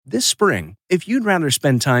This spring, if you'd rather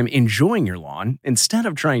spend time enjoying your lawn instead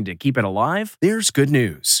of trying to keep it alive, there's good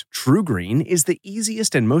news. TruGreen is the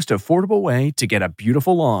easiest and most affordable way to get a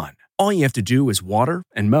beautiful lawn. All you have to do is water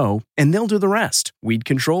and mow, and they'll do the rest. Weed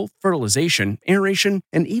control, fertilization, aeration,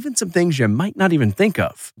 and even some things you might not even think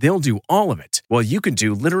of. They'll do all of it, while you can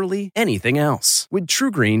do literally anything else. With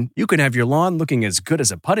TruGreen, you can have your lawn looking as good as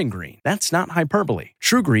a putting green. That's not hyperbole.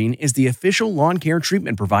 TruGreen is the official lawn care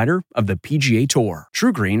treatment provider of the PGA Tour.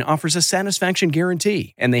 TruGreen offers a satisfaction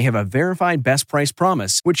guarantee, and they have a verified best price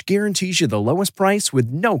promise, which guarantees you the lowest price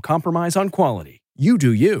with no compromise on quality. You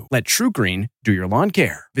do you. Let TruGreen do your lawn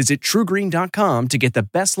care. Visit TruGreen.com to get the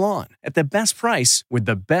best lawn at the best price with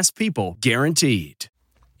the best people guaranteed.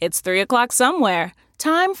 It's 3 o'clock somewhere.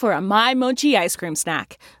 Time for a My Mochi ice cream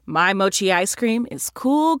snack. My Mochi ice cream is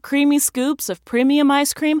cool, creamy scoops of premium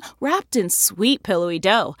ice cream wrapped in sweet, pillowy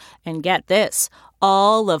dough. And get this,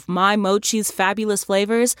 all of My Mochi's fabulous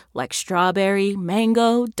flavors, like strawberry,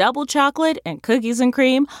 mango, double chocolate, and cookies and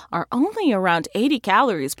cream, are only around 80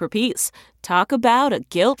 calories per piece. Talk about a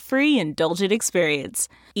guilt-free, indulgent experience.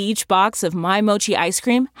 Each box of My Mochi ice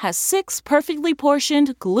cream has 6 perfectly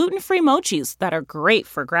portioned, gluten-free mochis that are great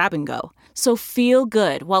for grab and go. So feel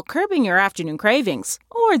good while curbing your afternoon cravings,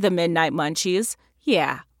 or the midnight munchies.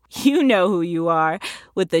 Yeah, you know who you are,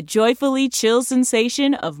 with the joyfully chill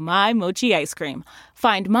sensation of My Mochi ice cream.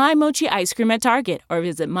 Find My Mochi ice cream at Target or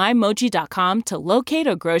visit MyMochi.com to locate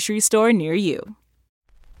a grocery store near you.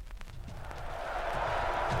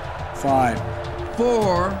 5,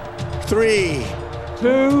 4, 3,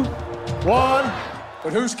 2, 1.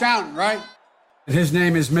 But who's counting, right? His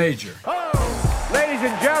name is Major. Oh, ladies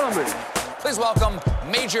and gentlemen, please welcome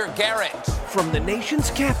Major Garrett. From the nation's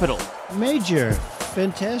capital. Major,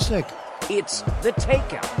 fantastic. It's The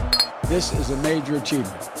Takeout. This is a major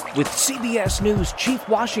achievement. With CBS News Chief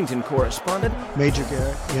Washington Correspondent Major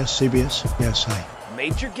Garrett, yes, CBS, yes, hi.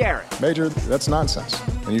 Major Garrett. Major, that's nonsense,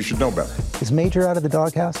 and you should know better. Is Major out of the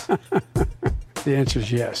doghouse? The answer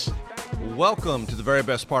is yes. Welcome to the very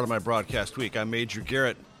best part of my broadcast week. I'm Major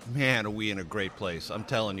Garrett. Man, are we in a great place. I'm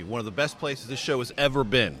telling you, one of the best places this show has ever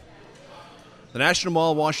been. The National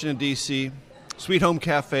Mall, Washington, D.C. Sweet Home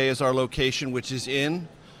Cafe is our location, which is in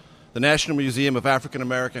the National Museum of African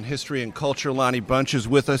American History and Culture. Lonnie Bunch is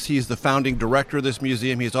with us. He's the founding director of this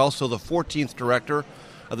museum. He's also the 14th director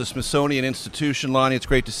of the Smithsonian Institution. Lonnie, it's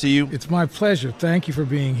great to see you. It's my pleasure. Thank you for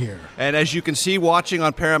being here. And as you can see, watching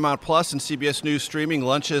on Paramount Plus and CBS News streaming,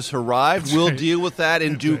 lunch has arrived. That's we'll right. deal with that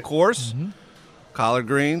in That's due right. course. Mm-hmm. Collard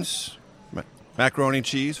greens, macaroni and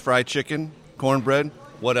cheese, fried chicken, cornbread.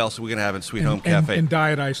 What else are we going to have in Sweet Home Cafe? And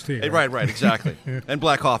diet iced tea. Right, exactly. And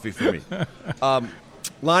black coffee for me.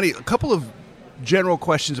 Lonnie, a couple of general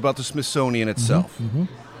questions about the Smithsonian itself. Mm-hmm.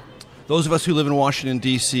 Those of us who live in Washington,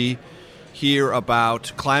 D.C., hear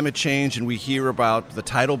about climate change, and we hear about the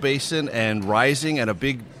tidal basin and rising, and a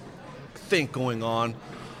big think going on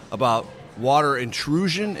about water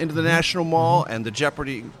intrusion into the National Mall and the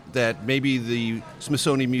jeopardy that maybe the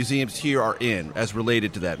Smithsonian museums here are in as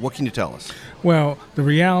related to that. What can you tell us? Well, the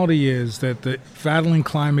reality is that the battling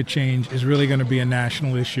climate change is really going to be a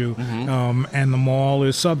national issue, and the mall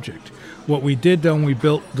is subject. What we did, though, when we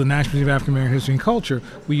built the National Museum of African American History and Culture,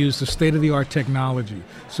 we used the state-of-the-art technology.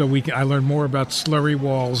 So I learned more about slurry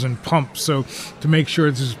walls and pumps, so to make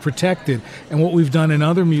sure this is protected. And what we've done in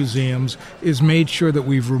other museums is made sure that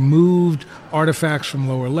we've removed artifacts from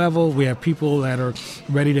lower level. We have people that are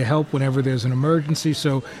ready to help whenever there's an emergency.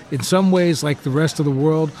 So in some ways, like the rest of the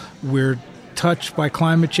world, we're touched by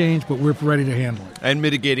climate change, but we're ready to handle it. And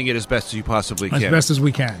mitigating it as best as you possibly can. As best as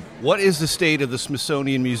we can. What is the state of the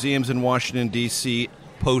Smithsonian museums in Washington, D.C.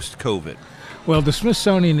 post-COVID? Well, the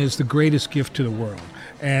Smithsonian is the greatest gift to the world,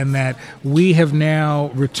 and that we have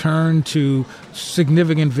now returned to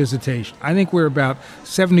significant visitation. I think we're about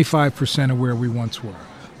 75% of where we once were.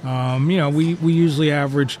 We usually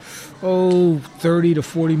average 30 to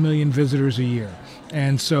 40 million visitors a year.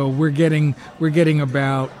 And so we're getting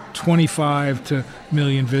about 25 to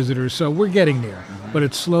million visitors. So we're getting there, but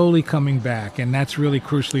it's slowly coming back, and that's really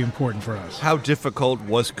crucially important for us. How difficult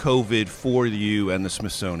was COVID for you and the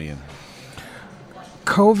Smithsonian?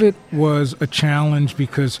 COVID was a challenge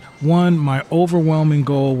because, one, my overwhelming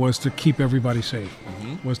goal was to keep everybody safe,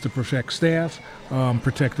 was to protect staff,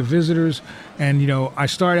 protect the visitors. And, I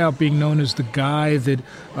started out being known as the guy that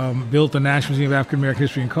built the National Museum of African American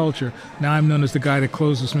History and Culture. Now I'm known as the guy that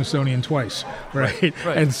closed the Smithsonian twice, right?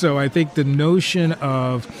 And so I think the notion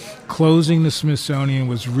of closing the Smithsonian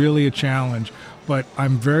was really a challenge. But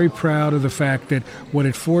I'm very proud of the fact that what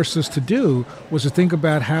it forced us to do was to think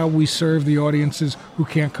about how we serve the audiences who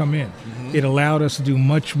can't come in. Mm-hmm. It allowed us to do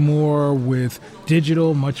much more with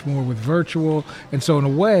digital, much more with virtual, and so in a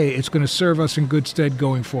way, it's going to serve us in good stead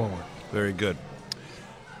going forward. Very good.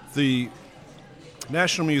 The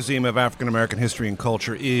National Museum of African American History and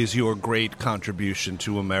Culture is your great contribution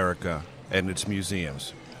to America and its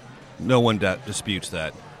museums. No one disputes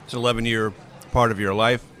that. It's an 11-year part of your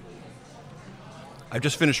life. I've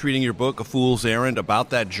just finished reading your book, A Fool's Errand,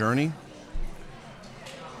 about that journey.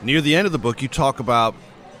 Near the end of the book, you talk about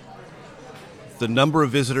the number of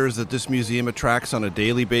visitors that this museum attracts on a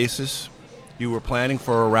daily basis. You were planning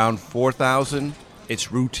for around 4,000. It's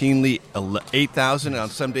routinely 8,000. On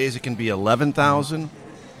some days, it can be 11,000.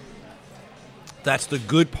 That's the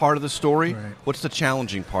good part of the story. Right. What's the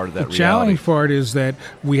challenging part of that reality? The challenging part is that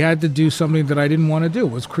we had to do something that I didn't want to do,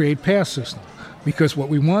 was create pass system. Because what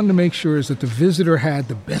we wanted to make sure is that the visitor had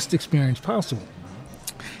the best experience possible.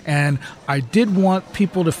 And I did want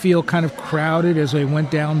people to feel kind of crowded as they went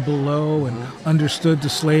down below and understood the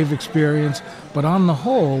slave experience. But on the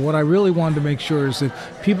whole, what I really wanted to make sure is that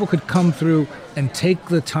people could come through and take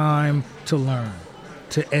the time to learn,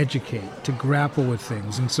 to educate, to grapple with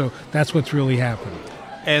things. And so that's what's really happening.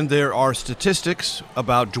 And there are statistics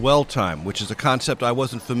about dwell time, which is a concept I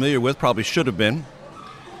wasn't familiar with, probably should have been.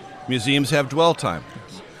 Museums have dwell time.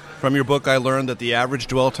 From your book, I learned that the average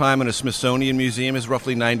dwell time in a Smithsonian museum is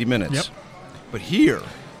roughly 90 minutes. Yep. But here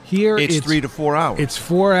it's 3 to 4 hours. It's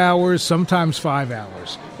 4 hours, sometimes 5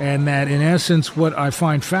 hours. And that, in essence, what I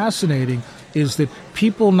find fascinating is that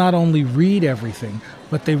people not only read everything,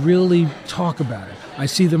 but they really talk about it. I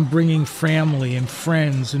see them bringing family and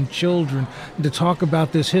friends and children to talk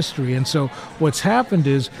about this history. And so what's happened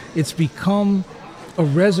is it's become a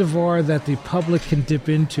reservoir that the public can dip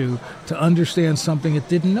into to understand something it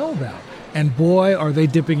didn't know about. And boy, are they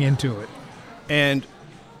dipping into it. And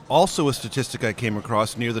also a statistic I came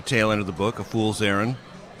across near the tail end of the book, A Fool's Errand.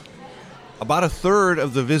 About a third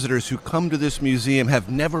of the visitors who come to this museum have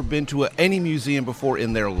never been to any museum before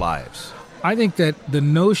in their lives. I think that the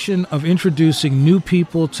notion of introducing new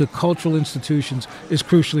people to cultural institutions is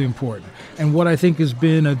crucially important. And what I think has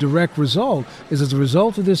been a direct result is, as a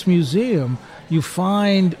result of this museum, you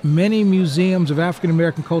find many museums of African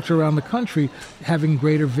American culture around the country having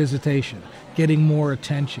greater visitation, getting more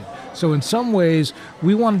attention. So in some ways,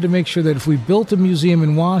 we wanted to make sure that if we built a museum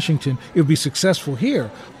in Washington, it would be successful here,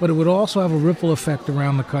 but it would also have a ripple effect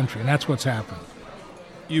around the country, and that's what's happened.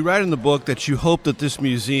 You write in the book that you hope that this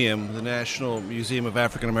museum, the National Museum of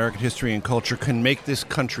African American History and Culture, can make this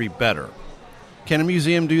country better. Can a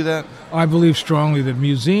museum do that? I believe strongly that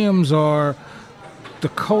museums are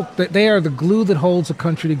they are the glue that holds a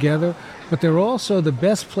country together, but they're also the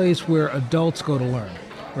best place where adults go to learn,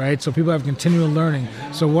 right? So people have continual learning.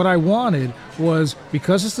 So what I wanted was,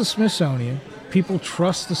 because it's the Smithsonian, people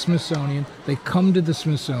trust the Smithsonian, they come to the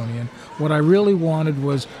Smithsonian. What I really wanted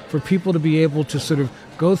was for people to be able to sort of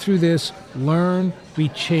go through this, learn, be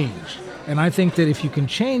changed. And I think that if you can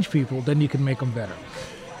change people, then you can make them better.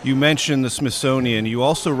 You mentioned the Smithsonian. You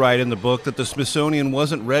also write in the book that the Smithsonian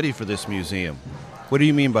wasn't ready for this museum. What do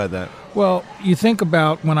you mean by that? Well, you think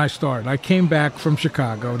about when I started. I came back from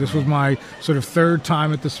Chicago. This was my sort of third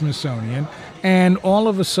time at the Smithsonian. And all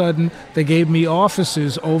of a sudden, they gave me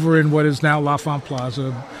offices over in what is now L'Enfant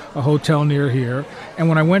Plaza, a hotel near here. And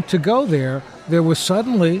when I went to go there was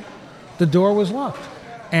suddenly, the door was locked.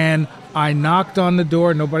 And I knocked on the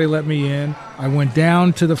door. Nobody let me in. I went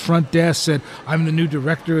down to the front desk, said, I'm the new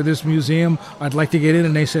director of this museum. I'd like to get in.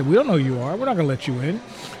 And they said, we don't know who you are. We're not going to let you in.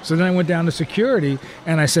 So then I went down to security,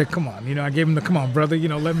 and I said, come on. I gave him the, come on, brother,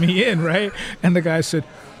 let me in, right? And the guy said,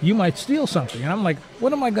 you might steal something. And I'm like,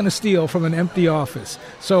 what am I going to steal from an empty office?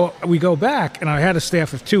 So we go back, and I had a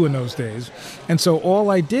staff of 2 in those days. And so all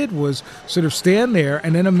I did was sort of stand there,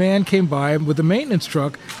 and then a man came by with a maintenance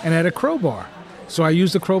truck and had a crowbar. So I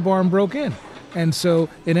used the crowbar and broke in. And so,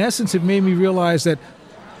 in essence, it made me realize that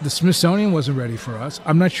the Smithsonian wasn't ready for us.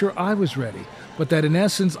 I'm not sure I was ready. But that, in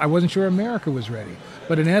essence, I wasn't sure America was ready.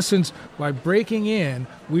 But in essence, by breaking in,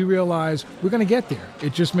 we realized we're going to get there.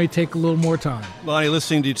 It just may take a little more time. Lonnie,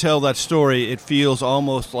 listening to you tell that story, it feels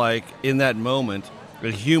almost like, in that moment,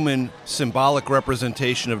 a human symbolic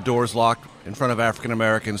representation of doors locked in front of African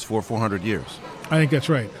Americans for 400 years. I think that's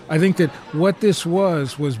right. I think that what this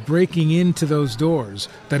was breaking into those doors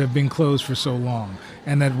that have been closed for so long.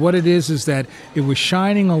 And that what it is that it was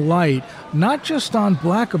shining a light not just on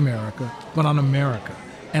Black America, but on America.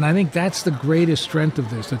 And I think that's the greatest strength of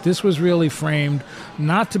this, that this was really framed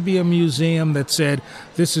not to be a museum that said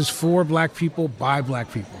this is for Black people, by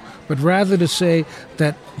Black people, but rather to say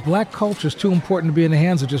that black culture is too important to be in the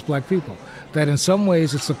hands of just black people. That in some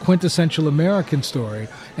ways it's a quintessential American story.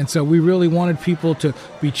 And so we really wanted people to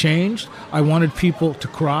be changed. I wanted people to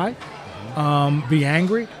cry, be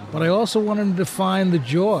angry, but I also wanted them to find the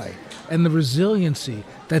joy and the resiliency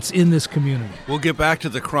that's in this community. We'll get back to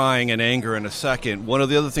the crying and anger in a second. One of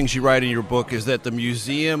the other things you write in your book is that the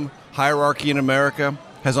museum hierarchy in America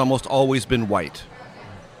has almost always been white.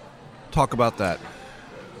 Talk about that.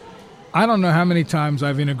 I don't know how many times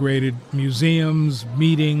I've integrated museums,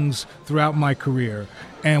 meetings throughout my career.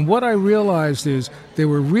 And what I realized is there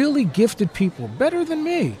were really gifted people, better than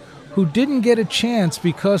me, who didn't get a chance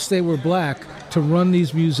because they were black to run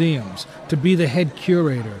these museums, to be the head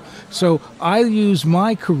curator. So I used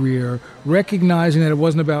my career recognizing that it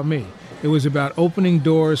wasn't about me. It was about opening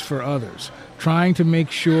doors for others, trying to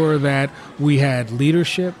make sure that we had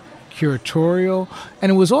leadership, curatorial, and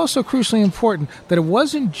it was also crucially important that it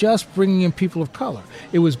wasn't just bringing in people of color.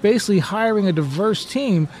 It was basically hiring a diverse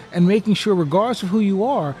team and making sure, regardless of who you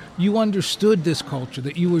are, you understood this culture,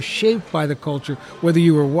 that you were shaped by the culture, whether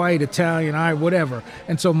you were white, Italian, whatever.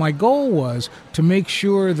 And so my goal was to make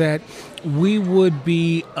sure that we would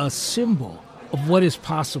be a symbol of what is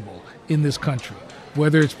possible in this country,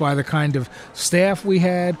 whether it's by the kind of staff we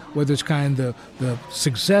had, whether it's kind of the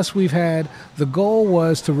success we've had. The goal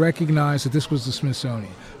was to recognize that this was the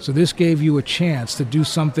Smithsonian. So this gave you a chance to do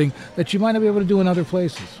something that you might not be able to do in other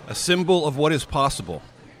places. A symbol of what is possible.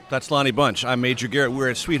 That's Lonnie Bunch. I'm Major Garrett.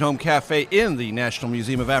 We're at Sweet Home Cafe in the National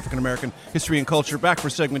Museum of African American History and Culture. Back for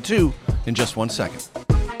segment 2 in just 1 second.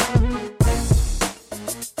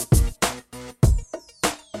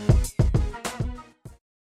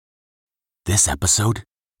 This episode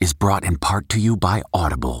is brought in part to you by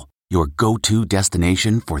Audible, your go-to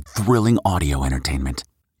destination for thrilling audio entertainment.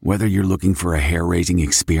 Whether you're looking for a hair-raising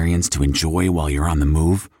experience to enjoy while you're on the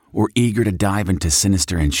move or eager to dive into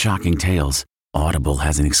sinister and shocking tales, Audible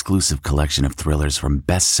has an exclusive collection of thrillers from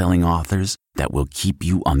best-selling authors that will keep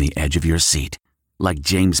you on the edge of your seat. Like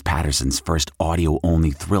James Patterson's first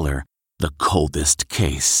audio-only thriller, The Coldest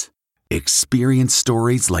Case. Experience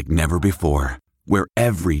stories like never before, where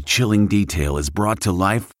every chilling detail is brought to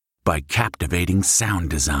life by captivating sound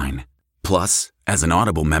design. Plus, as an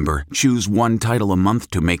Audible member, choose one title a month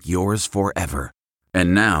to make yours forever.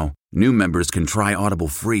 And now, new members can try Audible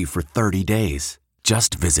free for 30 days.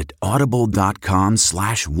 Just visit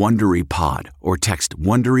audible.com/WonderyPod or text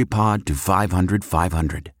WonderyPod to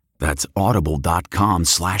 500-500. That's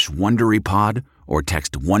audible.com/WonderyPod or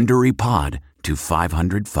text WonderyPod to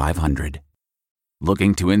 500-500.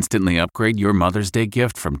 Looking to instantly upgrade your Mother's Day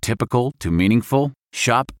gift from typical to meaningful?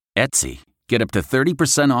 Shop Etsy. Get up to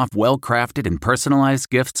 30% off well-crafted and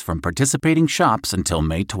personalized gifts from participating shops until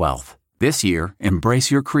May 12th. This year,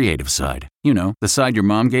 embrace your creative side. You know, the side your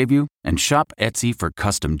mom gave you. And shop Etsy for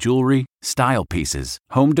custom jewelry, style pieces,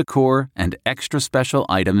 home decor, and extra special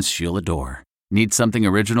items she'll adore. Need something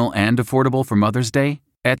original and affordable for Mother's Day?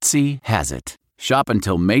 Etsy has it. Shop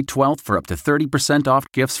until May 12th for up to 30% off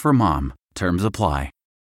gifts for mom. Terms apply.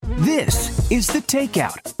 This is The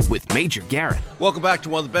Takeout with Major Garrett. Welcome back to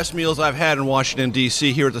one of the best meals I've had in Washington,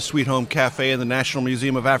 D.C., here at the Sweet Home Cafe in the National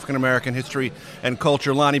Museum of African American History and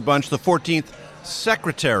Culture. Lonnie Bunch, the 14th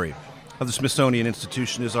Secretary of the Smithsonian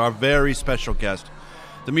Institution, is our very special guest.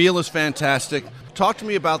 The meal is fantastic. Talk to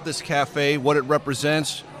me about this cafe, what it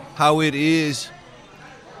represents, how it is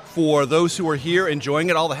for those who are here enjoying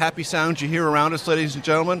it, all the happy sounds you hear around us, ladies and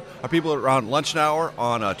gentlemen. Our people around lunch hour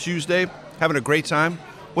on a Tuesday having a great time.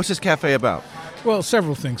 What's this cafe about? Well,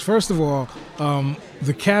 several things. First of all,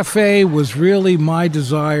 the cafe was really my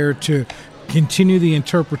desire to continue the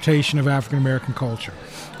interpretation of African American culture.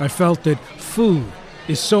 I felt that food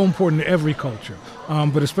is so important to every culture,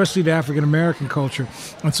 but especially to African American culture.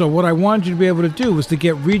 And so what I wanted you to be able to do was to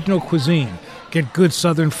get regional cuisine, get good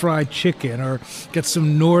southern fried chicken or get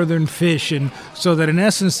some northern fish, and so that in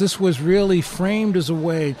essence this was really framed as a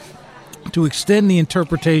way to extend the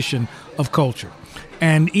interpretation of culture.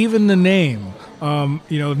 And even the name,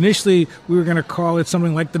 initially we were going to call it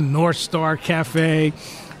something like the North Star Cafe.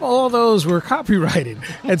 All those were copyrighted.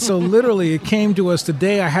 And so literally it came to us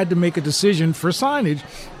today. I had to make a decision for signage.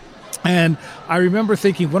 And I remember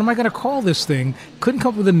thinking, what am I going to call this thing? Couldn't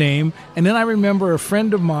come up with a name. And then I remember a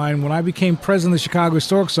friend of mine, when I became president of the Chicago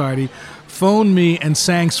Historical Society, phoned me and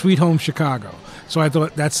sang Sweet Home Chicago. So I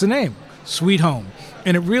thought, that's the name, Sweet Home.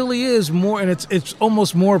 And it really is more, and it's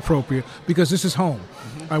almost more appropriate because this is home.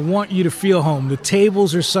 I want you to feel home. The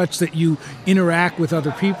tables are such that you interact with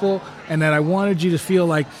other people, and that I wanted you to feel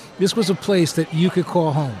like this was a place that you could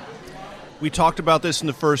call home. We talked about this in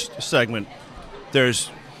the first segment. There's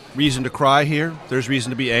reason to cry here. There's reason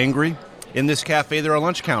to be angry. In this cafe, there are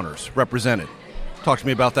lunch counters represented. Talk to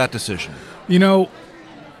me about that decision. You know,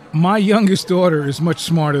 my youngest daughter is much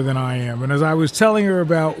smarter than I am. And as I was telling her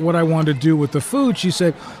about what I wanted to do with the food, she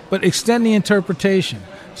said, but extend the interpretation.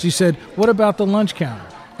 She said, what about the lunch counter?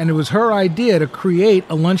 And it was her idea to create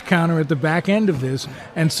a lunch counter at the back end of this.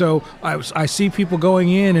 And so I see people going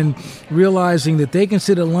in and realizing that they can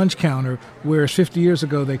sit at a lunch counter, whereas 50 years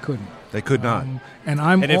ago they couldn't. They could not.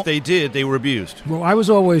 And if they did, they were abused. Well, I was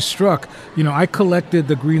always struck. You know, I collected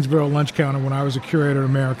the Greensboro lunch counter when I was a curator of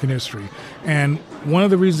American history. And one of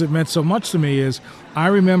the reasons it meant so much to me is I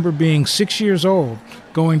remember being 6 years old,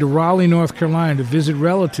 going to Raleigh, North Carolina to visit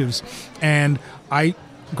relatives. And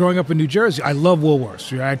growing up in New Jersey, I love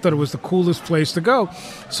Woolworths. I thought it was the coolest place to go.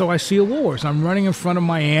 So I see a Woolworths. I'm running in front of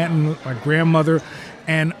my aunt and my grandmother,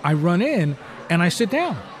 and I run in and I sit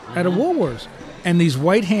down at a Woolworths. And these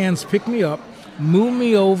white hands pick me up, move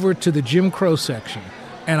me over to the Jim Crow section.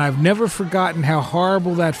 And I've never forgotten how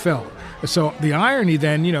horrible that felt. So the irony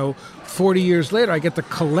then, 40 years later, I get to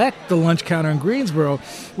collect the lunch counter in Greensboro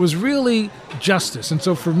was really justice. And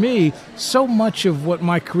so for me, so much of what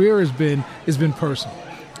my career has been personal.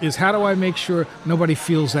 Is how do I make sure nobody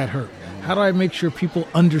feels that hurt? How do I make sure people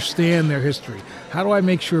understand their history? How do I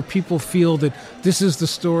make sure people feel that this is the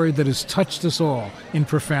story that has touched us all in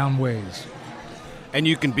profound ways? And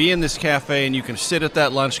you can be in this cafe and you can sit at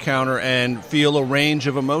that lunch counter and feel a range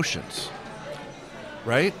of emotions,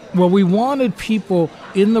 right? Well, we wanted people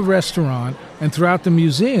in the restaurant and throughout the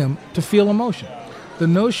museum to feel emotion. The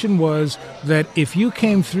notion was that if you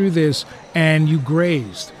came through this and you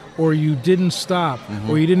grazed, or you didn't stop,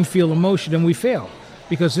 or you didn't feel emotion, then we failed.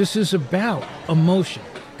 Because this is about emotion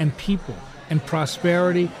and people and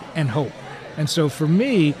prosperity and hope. And so for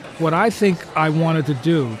me, what I think I wanted to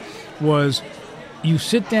do was you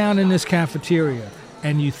sit down in this cafeteria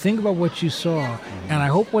and you think about what you saw, and I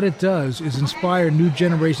hope what it does is inspire new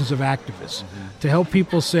generations of activists to help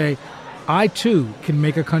people say, I too can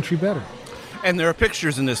make a country better. And there are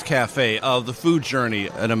pictures in this cafe of the food journey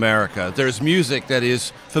in America. There's music that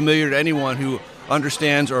is familiar to anyone who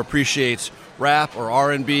understands or appreciates rap or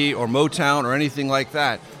R&B or Motown or anything like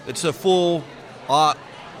that. It's a full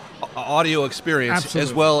audio experience.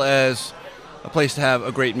 Absolutely. As well as a place to have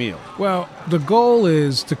a great meal. Well, the goal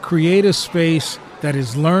is to create a space that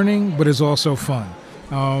is learning but is also fun.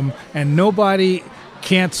 And nobody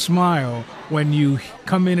can't smile when you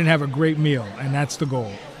come in and have a great meal, and that's the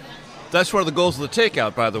goal. That's one of the goals of the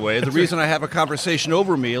takeout, by the way. The reason I have a conversation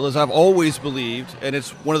over meal is I've always believed, and it's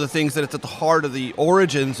one of the things that it's at the heart of the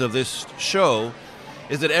origins of this show,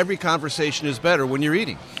 is that every conversation is better when you're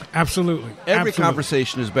eating. Absolutely. Every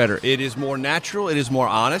conversation is better. It is more natural. It is more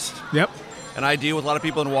honest. Yep. And I deal with a lot of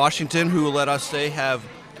people in Washington who, let us say, have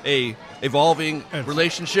a evolving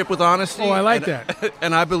relationship with honesty. Oh, I like that.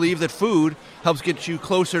 And I believe that food helps get you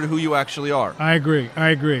closer to who you actually are. I agree.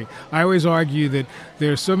 I always argue that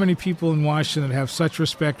there are so many people in Washington that have such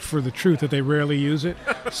respect for the truth that they rarely use it.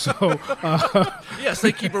 So, yes,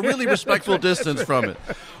 they keep a really respectful distance from it.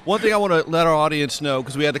 One thing I want to let our audience know,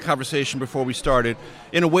 because we had the conversation before we started,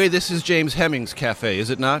 in a way, this is James Hemings' cafe,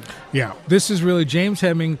 is it not? Yeah, this is really, James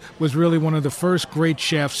Hemings was really one of the first great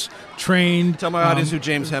chefs trained. Tell my audience who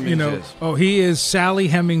James Hemings is. Oh, he is Sally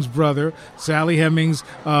Hemings' brother. Sally Hemings,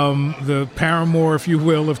 the paramour, if you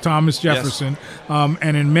will, of Thomas Jefferson. Yes.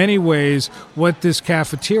 And in many ways, what this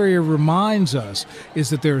cafeteria reminds us is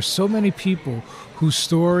that there are so many people whose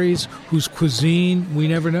stories, whose cuisine we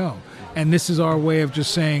never know. And this is our way of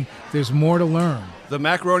just saying there's more to learn. The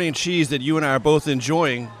macaroni and cheese that you and I are both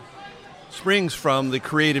enjoying springs from the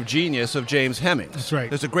creative genius of James Hemings. That's right.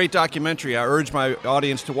 There's a great documentary I urge my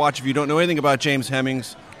audience to watch. If you don't know anything about James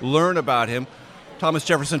Hemings, learn about him. Thomas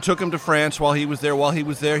Jefferson took him to France while he was there. While he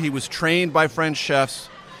was there, he was trained by French chefs.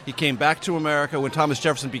 He came back to America when Thomas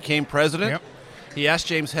Jefferson became president. Yep. He asked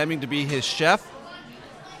James Hemings to be his chef,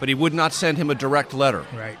 but he would not send him a direct letter.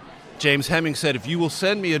 Right. James Hemings said, if you will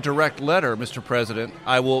send me a direct letter, Mr. President,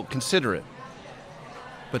 I will consider it.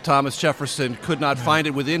 But Thomas Jefferson could not find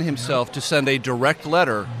it within himself to send a direct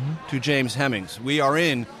letter to James Hemings. We are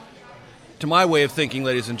in, to my way of thinking,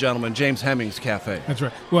 ladies and gentlemen, James Hemings Cafe. That's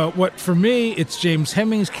right. Well, for me, it's James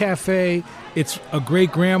Hemings Cafe. It's a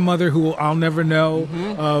great-grandmother who I'll never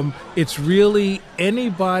know. It's really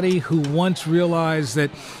anybody who once realized that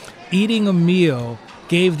eating a meal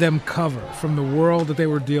gave them cover from the world that they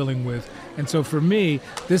were dealing with. And so for me,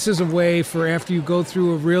 this is a way for after you go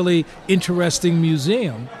through a really interesting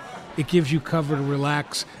museum, it gives you cover to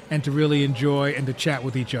relax and to really enjoy and to chat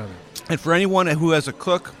with each other. And for anyone who has a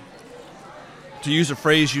cook, to use a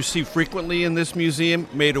phrase you see frequently in this museum,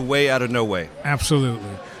 made a way out of no way.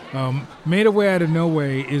 Absolutely. Made a Way Out of No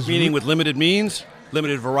Way is... Meaning with limited means,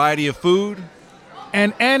 limited variety of food.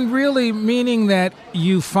 And really meaning that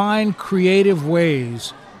you find creative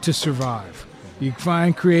ways to survive. You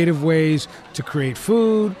find creative ways to create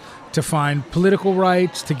food, to find political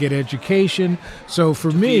rights, to get education. So for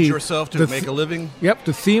me... feed yourself, to make a living? Yep.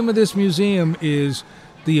 The theme of this museum is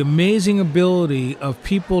the amazing ability of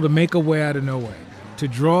people to make a way out of no way, to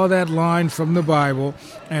draw that line from the Bible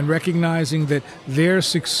and recognizing that their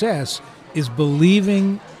success is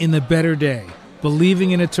believing in the better day,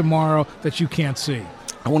 believing in a tomorrow that you can't see.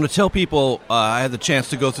 I want to tell people, I had the chance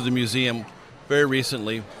to go through the museum very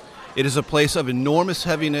recently. It is a place of enormous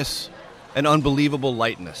heaviness and unbelievable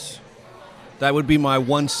lightness. That would be my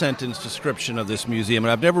one-sentence description of this museum,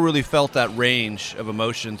 and I've never really felt that range of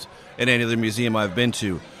emotions in any other museum I've been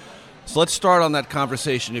to. So let's start on that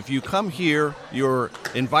conversation. If you come here, you're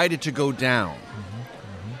invited to go down.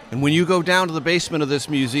 And when you go down to the basement of this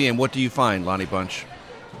museum, what do you find, Lonnie Bunch?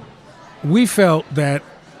 We felt that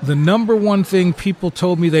the number one thing people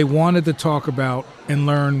told me they wanted to talk about and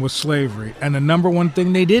learn was slavery. And the number one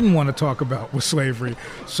thing they didn't want to talk about was slavery.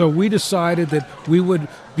 So we decided that we would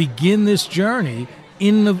begin this journey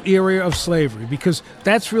in the area of slavery, because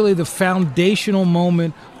that's really the foundational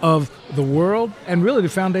moment of the world and really the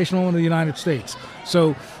foundational moment of the United States.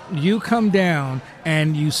 So you come down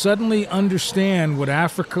and you suddenly understand what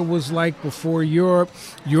Africa was like before Europe,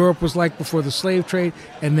 Europe was like before the slave trade,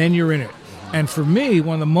 and then you're in it. And for me,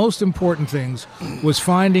 one of the most important things was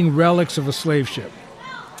finding relics of a slave ship.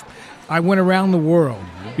 I went around the world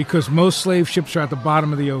because most slave ships are at the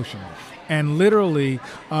bottom of the ocean. And literally,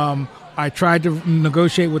 I tried to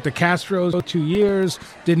negotiate with the Castros for 2 years,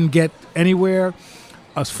 didn't get anywhere.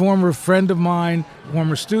 A former friend of mine,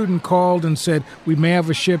 former student, called and said, we may have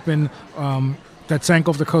a ship in that sank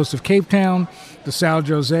off the coast of Cape Town, the São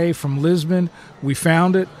José from Lisbon. We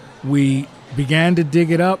found it. We began to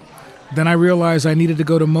dig it up. Then I realized I needed to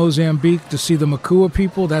go to Mozambique to see the Makua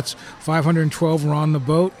people. That's 512 were on the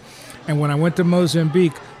boat. And when I went to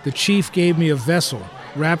Mozambique, the chief gave me a vessel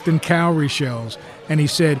wrapped in cowrie shells. And he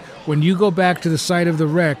said, when you go back to the site of the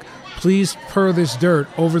wreck, please pour this dirt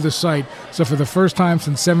over the site so for the first time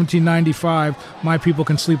since 1795, my people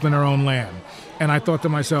can sleep in their own land. And I thought to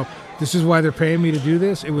myself, this is why they're paying me to do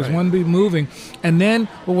this? It was one big moving. And then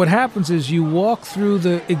what happens is you walk through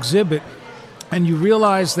the exhibit and you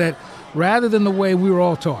realize that rather than the way we were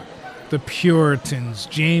all taught, the Puritans,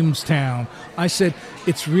 Jamestown, I said,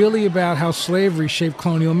 it's really about how slavery shaped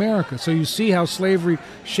colonial America. So you see how slavery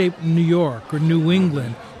shaped New York or New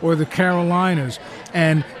England or the Carolinas,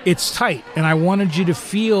 and it's tight. And I wanted you to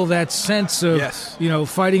feel that sense of,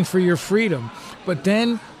 fighting for your freedom. But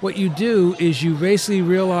then what you do is you basically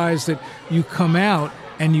realize that you come out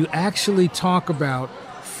and you actually talk about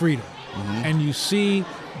freedom. And you see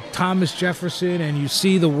Thomas Jefferson and you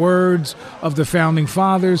see the words of the Founding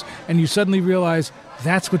Fathers, and you suddenly realize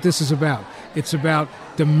that's what this is about. It's about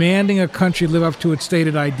demanding a country live up to its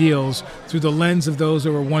stated ideals through the lens of those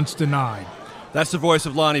that were once denied. That's the voice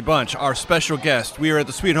of Lonnie Bunch, our special guest. We are at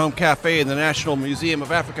the Sweet Home Cafe in the National Museum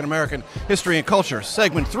of African American History and Culture.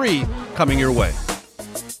 Segment 3 coming your way.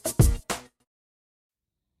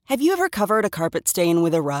 Have you ever covered a carpet stain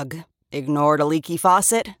with a rug? Ignored a leaky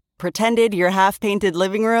faucet? Pretended your half-painted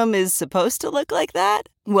living room is supposed to look like that?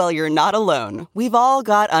 Well, you're not alone. We've all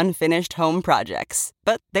got unfinished home projects.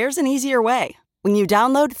 But there's an easier way. When you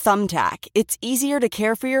download Thumbtack, it's easier to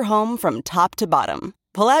care for your home from top to bottom.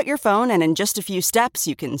 Pull out your phone and in just a few steps,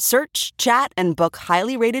 you can search, chat, and book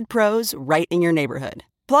highly rated pros right in your neighborhood.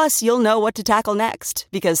 Plus, you'll know what to tackle next,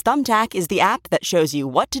 because Thumbtack is the app that shows you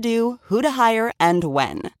what to do, who to hire, and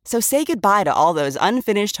when. So say goodbye to all those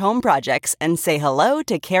unfinished home projects and say hello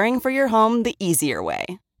to caring for your home the easier way.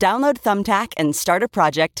 Download Thumbtack and start a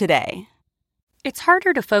project today. It's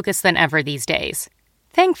harder to focus than ever these days.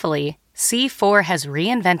 Thankfully, C4 has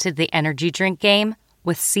reinvented the energy drink game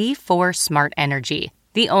with C4 Smart Energy,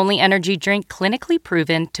 the only energy drink clinically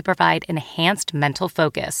proven to provide enhanced mental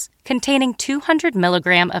focus, containing 200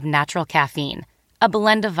 milligrams of natural caffeine, a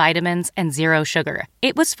blend of vitamins, and zero sugar.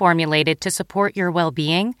 It was formulated to support your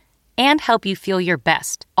well-being and help you feel your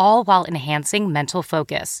best, all while enhancing mental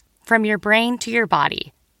focus. From your brain to your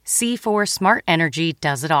body, C4 Smart Energy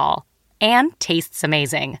does it all and tastes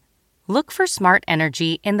amazing. Look for Smart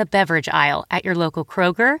Energy in the beverage aisle at your local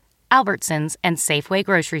Kroger, Albertsons, and Safeway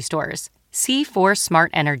grocery stores. C4 Smart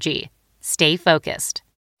Energy. Stay focused.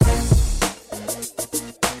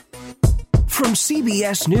 From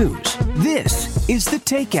CBS News, this is The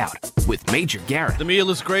Takeout with Major Garrett. The meal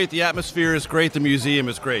is great, the atmosphere is great, the museum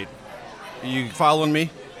is great. Are you following me?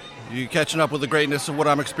 You catching up with the greatness of what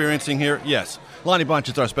I'm experiencing here? Yes. Lonnie Bunch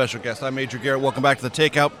is our special guest. I'm Major Garrett. Welcome back to The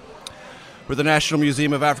Takeout. We're the National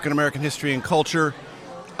Museum of African American History and Culture.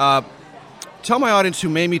 Tell my audience who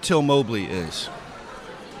Mamie Till Mobley is.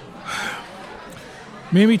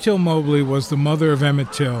 Mamie Till Mobley was the mother of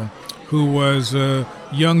Emmett Till, who was a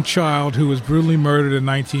young child who was brutally murdered in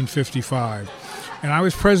 1955. And I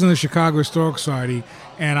was president of the Chicago Historical Society,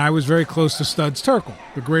 and I was very close to Studs Terkel,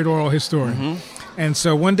 the great oral historian. Mm-hmm. And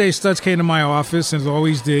so one day Studs came to my office, as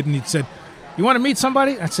always did, and he said, "You want to meet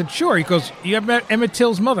somebody?" I said, "Sure." He goes, "You have met Emmett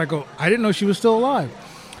Till's mother?" I go, "I didn't know she was still alive."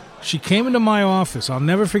 She came into my office. I'll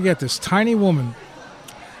never forget this tiny woman.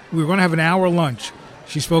 We were going to have an hour lunch.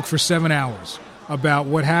 She spoke for 7 hours about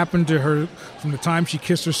what happened to her from the time she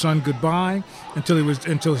kissed her son goodbye until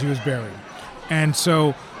she was buried. And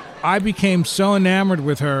so I became so enamored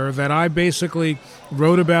with her that I basically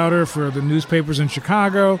wrote about her for the newspapers in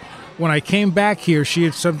Chicago. When I came back here, she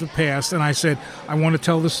had something passed, and I said, "I want to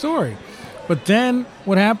tell the story." But then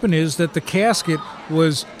what happened is that the casket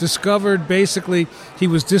was discovered. Basically, he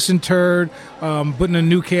was disinterred, put in a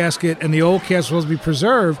new casket, and the old casket was supposed to be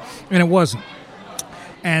preserved, and it wasn't.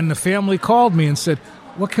 And the family called me and said,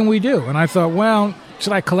 "What can we do?" And I thought, well,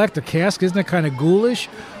 should I collect a casket? Isn't it kind of ghoulish?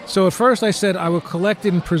 So at first I said I would collect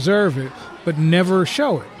it and preserve it, but never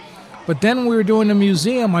show it. But then when we were doing the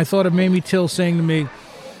museum, I thought of Mamie Till saying to me,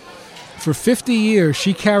 for 50 years,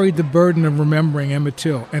 she carried the burden of remembering Emmett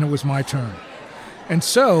Till, and it was my turn. And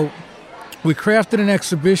so we crafted an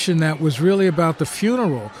exhibition that was really about the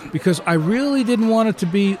funeral, because I really didn't want it to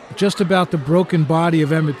be just about the broken body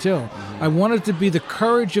of Emmett Till. I wanted it to be the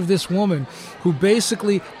courage of this woman who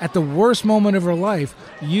basically, at the worst moment of her life,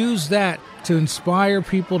 used that to inspire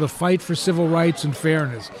people to fight for civil rights and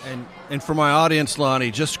fairness. And for my audience,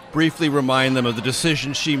 Lonnie, just briefly remind them of the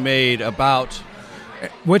decision she made about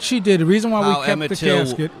what she did. The reason why we kept Emmett the Till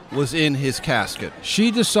casket was in his casket. She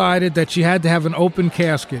decided that she had to have an open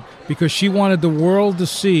casket because she wanted the world to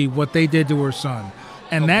see what they did to her son.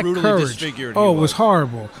 And that courage, it was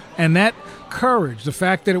horrible. And that courage, the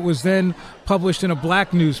fact that it was then published in a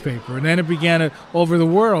black newspaper and then it began over the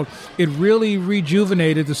world, it really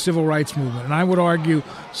rejuvenated the civil rights movement. And I would argue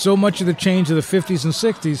so much of the change of the 50s and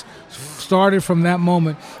 60s started from that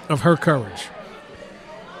moment of her courage.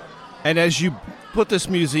 And as you put this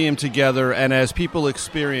museum together and as people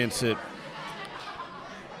experience it,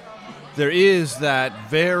 there is that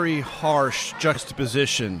very harsh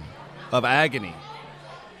juxtaposition of agony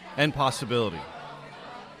and possibility.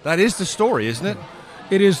 That is the story, isn't it?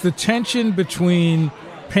 It is the tension between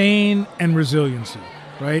pain and resiliency,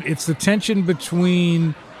 right? It's the tension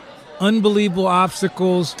between unbelievable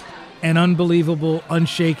obstacles and unbelievable,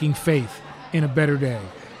 unshaking faith in a better day.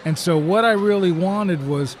 And so what I really wanted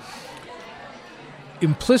was,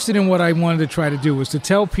 implicit in what I wanted to try to do was to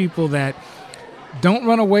tell people that don't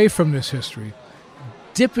run away from this history.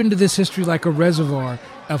 Dip into this history like a reservoir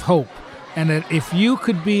of hope. And that if you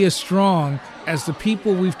could be as strong as the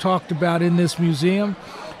people we've talked about in this museum,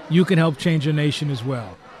 you can help change a nation as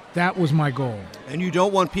well. That was my goal. And you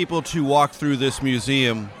don't want people to walk through this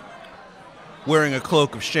museum wearing a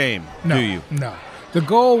cloak of shame, do you? No. The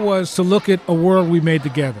goal was to look at a world we made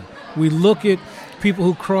together. We look at people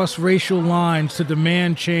who cross racial lines to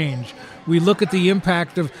demand change. We look at the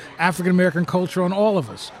impact of African-American culture on all of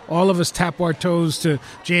us. All of us tap our toes to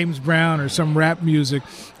James Brown or some rap music.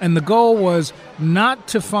 And the goal was not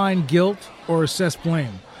to find guilt or assess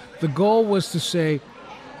blame. The goal was to say,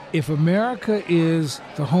 if America is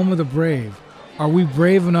the home of the brave, are we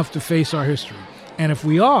brave enough to face our history? And if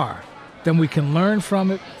we are, then we can learn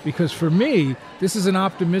from it, because for me, this is an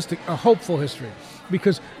optimistic, a hopeful history,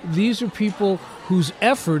 because these are people whose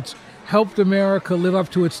efforts helped America live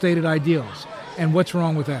up to its stated ideals. And what's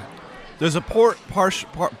wrong with that? There's a part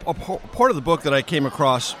of the book that I came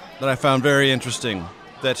across that I found very interesting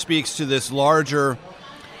that speaks to this larger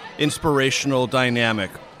inspirational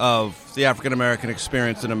dynamic of the African-American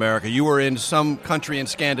experience in America. You were in some country in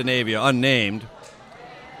Scandinavia, unnamed,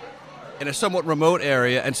 in a somewhat remote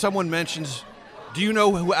area, and someone mentions, do you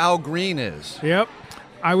know who Al Green is? Yep.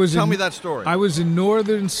 Tell me that story. I was in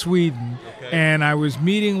northern Sweden, and I was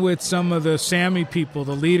meeting with some of the Sami people,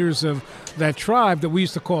 the leaders of that tribe that we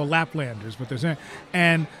used to call Laplanders, but they're saying.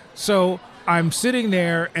 And so I'm sitting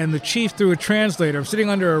there, and the chief through a translator, I'm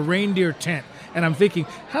sitting under a reindeer tent, and I'm thinking,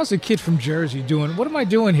 how's a kid from Jersey doing? What am I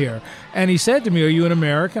doing here? And he said to me, are you an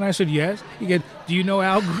American? I said, yes. He said, do you know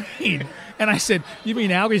Al Green? And I said, you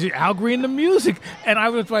mean Al Green? He said, Al Green, the music. And I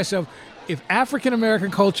went to myself, if African-American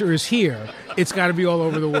culture is here, it's got to be all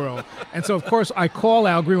over the world. And so, of course, I call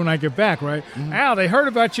Al Green when I get back, right? Mm-hmm. Al, they heard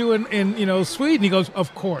about you in Sweden. He goes,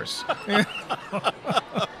 of course.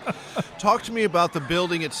 Talk to me about the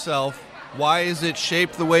building itself. Why is it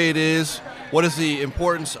shaped the way it is? What is the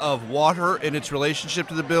importance of water in its relationship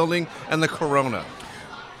to the building and the Corona?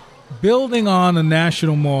 Building on a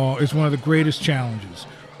national mall is one of the greatest challenges,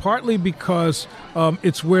 partly because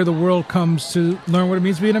it's where the world comes to learn what it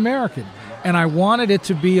means to be an American. And I wanted it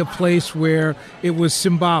to be a place where it was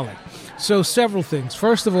symbolic. So several things.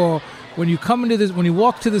 First of all, when you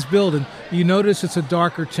walk to this building, you notice it's a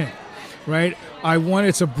darker tint, right?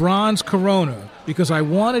 It's a bronze Corona because I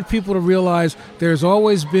wanted people to realize there's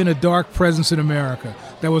always been a dark presence in America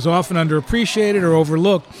that was often underappreciated or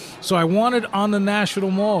overlooked. So I wanted on the National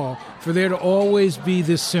Mall for there to always be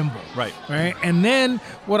this symbol. Right. And then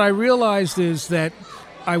what I realized is that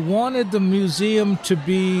I wanted the museum to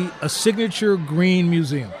be a signature green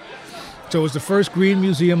museum. So it was the first green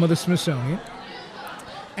museum of the Smithsonian.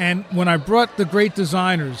 And when I brought the great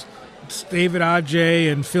designers, David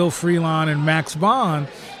Adjaye and Phil Freelon and Max Bond,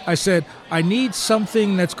 I said, I need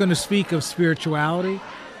something that's going to speak of spirituality,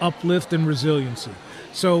 uplift, and resiliency.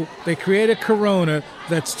 So they created Corona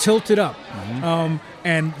that's tilted up.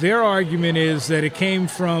 And their argument is that it came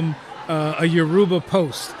from a Yoruba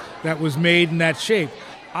post that was made in that shape.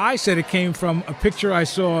 I said it came from a picture I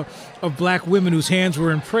saw of black women whose hands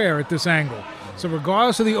were in prayer at this angle. So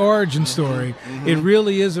regardless of the origin story, it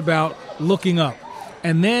really is about looking up.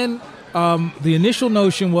 And then the initial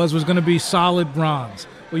notion was going to be solid bronze.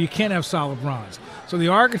 Well, you can't have solid bronze. So the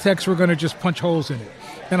architects were going to just punch holes in it.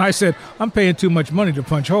 And I said, I'm paying too much money to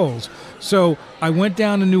punch holes. So I went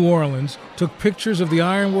down to New Orleans, took pictures of the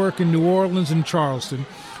ironwork in New Orleans and Charleston.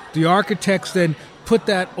 The architects then put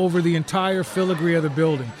that over the entire filigree of the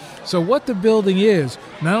building. So what the building is,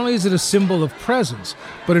 not only is it a symbol of presence,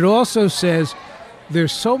 but it also says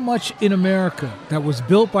there's so much in America that was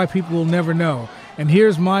built by people we'll never know. And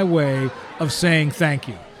here's my way of saying thank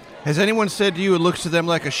you. Has anyone said to you it looks to them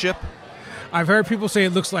like a ship? I've heard people say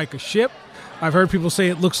it looks like a ship. I've heard people say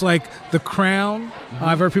it looks like the crown.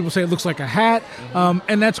 I've heard people say it looks like a hat.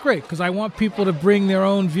 And that's great because I want people to bring their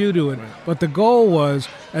own view to it. But the goal was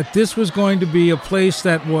that this was going to be a place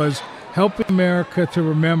that was helping America to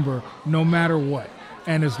remember no matter what.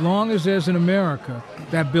 And as long as there's an America,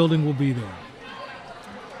 that building will be there.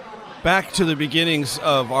 Back to the beginnings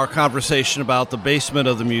of our conversation about the basement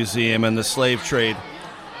of the museum and the slave trade.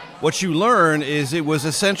 What you learn is it was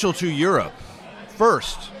essential to Europe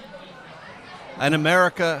first, and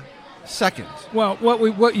America second. Well,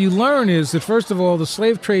 what you learn is that, first of all, the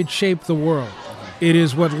slave trade shaped the world. It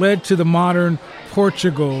is what led to the modern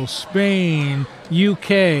Portugal, Spain,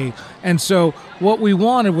 UK. And so what we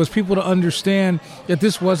wanted was people to understand that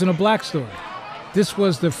this wasn't a black story. This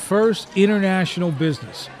was the first international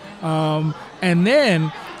business. And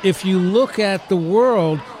then if you look at the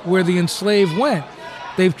world where the enslaved went,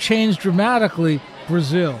 they've changed dramatically.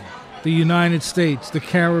 Brazil, the United States, the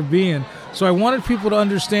Caribbean. So I wanted people to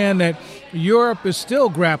understand that Europe is still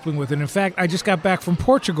grappling with it. In fact, I just got back from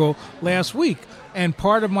Portugal last week, and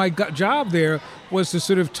part of my job there was to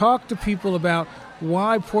sort of talk to people about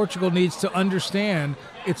why Portugal needs to understand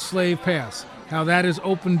its slave past, how that has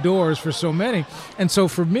opened doors for so many. And so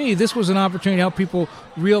for me, this was an opportunity to help people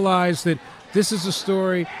realize that this is a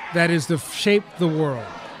story that is to shape the world.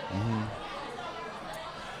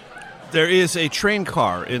 There is a train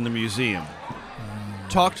car in the museum.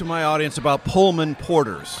 Talk to my audience about Pullman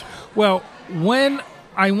porters. Well, when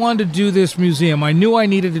I wanted to do this museum, I knew I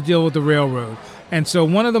needed to deal with the railroad. And so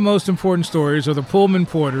one of the most important stories are the Pullman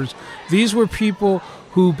porters. These were people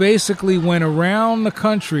who basically went around the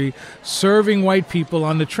country serving white people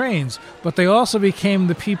on the trains. But they also became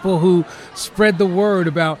the people who spread the word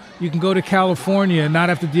about you can go to California and not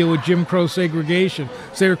have to deal with Jim Crow segregation.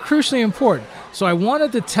 So they were crucially important. So I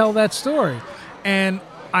wanted to tell that story. And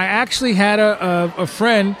I actually had a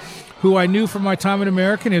friend who I knew from my time in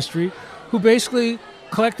American history who basically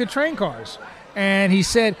collected train cars. And he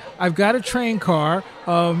said, I've got a train car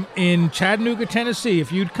in Chattanooga, Tennessee,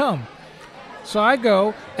 if you'd come. So I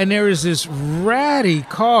go, and there is this ratty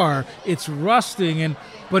car. It's rusting,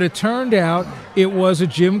 but it turned out it was a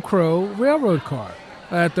Jim Crow railroad car.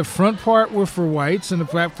 The front part were for whites and the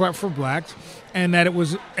back part for blacks, and that it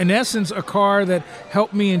was, in essence, a car that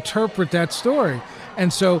helped me interpret that story.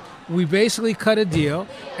 And so we basically cut a deal,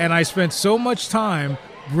 and I spent so much time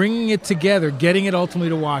bringing it together, getting it ultimately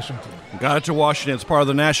to Washington. Got it to Washington. It's part of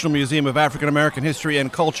the National Museum of African American History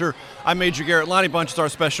and Culture. I'm Major Garrett. Lonnie Bunch is our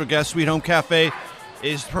special guest. Sweet Home Cafe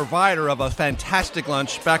is provider of a fantastic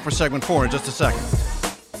lunch. Back for segment 4 in just a second.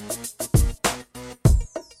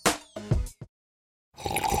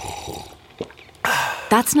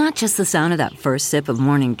 That's not just the sound of that first sip of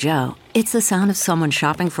Morning Joe. It's the sound of someone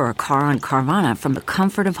shopping for a car on Carvana from the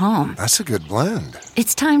comfort of home. That's a good blend.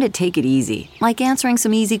 It's time to take it easy, like answering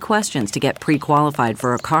some easy questions to get pre-qualified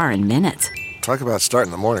for a car in minutes. Talk about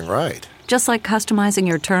starting the morning right. Just like customizing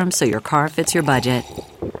your terms so your car fits your budget.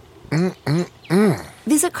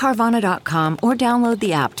 Visit Carvana.com or download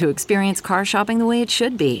the app to experience car shopping the way it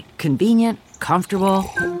should be. Convenient, comfortable.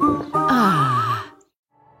 Ah.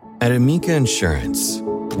 At Amica Insurance,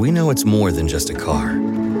 we know it's more than just a car.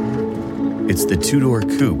 It's the two-door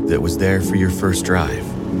coupe that was there for your first drive.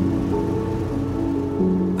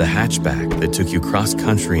 The hatchback that took you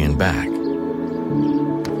cross-country and back.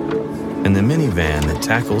 And the minivan that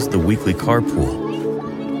tackles the weekly carpool.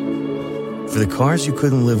 For the cars you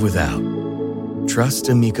couldn't live without, trust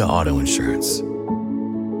Amica Auto Insurance.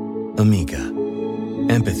 Amica.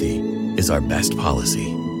 Empathy is our best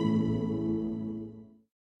policy.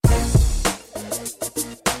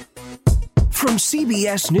 From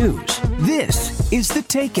CBS News, this is The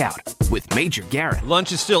Takeout with Major Garrett.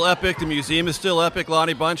 Lunch is still epic. The museum is still epic.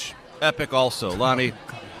 Lonnie Bunch, epic also. Lonnie,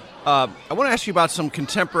 I want to ask you about some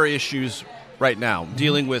contemporary issues right now,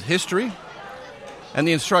 dealing with history and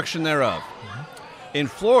the instruction thereof. In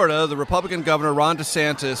Florida, the Republican governor, Ron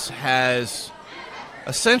DeSantis, has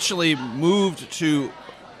essentially moved to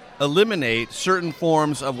eliminate certain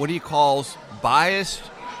forms of what he calls biased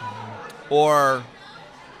or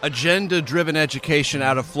agenda-driven education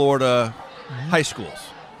out of Florida high schools.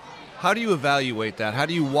 How do you evaluate that? How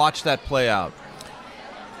do you watch that play out?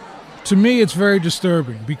 To me, it's very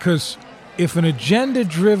disturbing because if an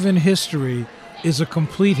agenda-driven history is a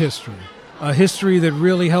complete history, a history that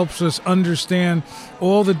really helps us understand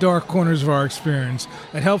all the dark corners of our experience,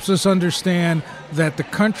 that helps us understand that the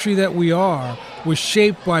country that we are was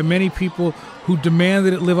shaped by many people who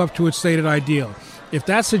demanded it live up to its stated ideal. If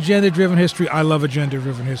that's agenda-driven history, I love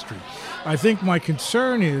agenda-driven history. I think my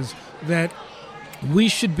concern is that we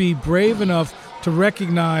should be brave enough to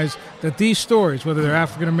recognize that these stories, whether they're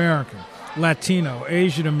African-American, Latino,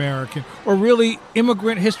 Asian-American, or really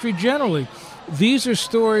immigrant history generally, these are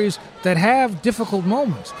stories that have difficult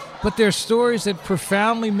moments, but they're stories that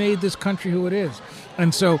profoundly made this country who it is.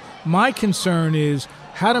 And so my concern is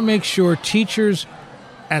how to make sure teachers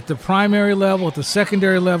at the primary level, at the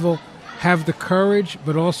secondary level, have the courage,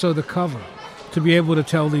 but also the cover to be able to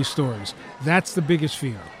tell these stories. That's the biggest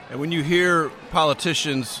fear. And when you hear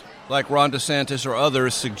politicians like Ron DeSantis or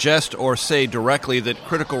others suggest or say directly that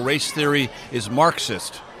critical race theory is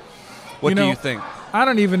Marxist, what do you think? I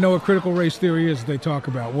don't even know what critical race theory is that they talk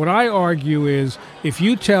about. What I argue is if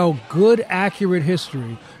you tell good, accurate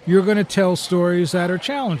history, you're going to tell stories that are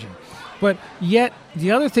challenging. But yet,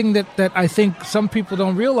 the other thing that I think some people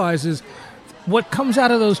don't realize is what comes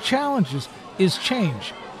out of those challenges is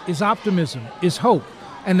change, is optimism, is hope.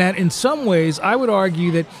 And that in some ways, I would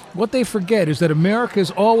argue that what they forget is that America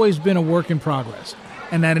has always been a work in progress.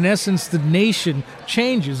 And that in essence, the nation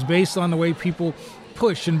changes based on the way people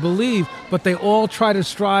push and believe, but they all try to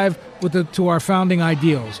strive to our founding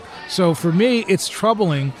ideals. So for me, it's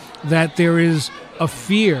troubling that there is a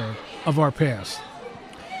fear of our past.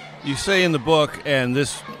 You say in the book, and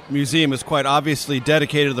this museum is quite obviously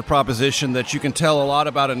dedicated to the proposition that you can tell a lot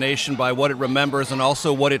about a nation by what it remembers and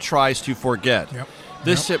also what it tries to forget. Yep.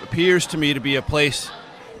 This appears to me to be a place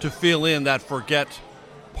to fill in that forget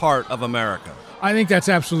part of America. I think that's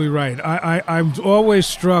absolutely right. I'm always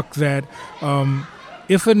struck that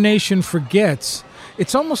if a nation forgets,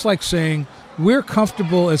 it's almost like saying we're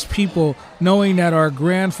comfortable as people knowing that our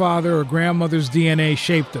grandfather or grandmother's DNA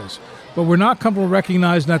shaped us. But we're not comfortable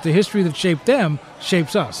recognizing that the history that shaped them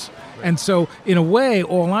shapes us. And so, in a way,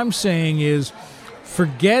 all I'm saying is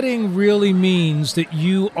forgetting really means that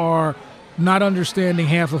you are not understanding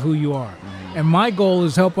half of who you are. Mm-hmm. And my goal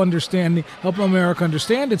is help America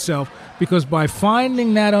understand itself, because by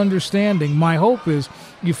finding that understanding, my hope is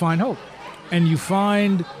you find hope. And you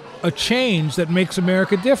find a change that makes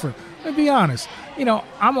America different. Let me be honest.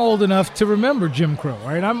 I'm old enough to remember Jim Crow,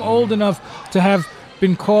 right? I'm old enough to have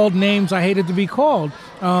been called names I hated to be called.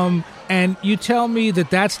 And you tell me that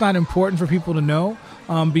that's not important for people to know,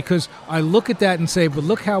 because I look at that and say, but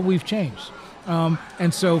look how we've changed.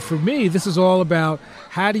 And so for me, this is all about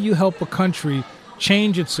how do you help a country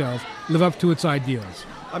change itself, live up to its ideals.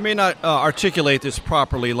 I may not articulate this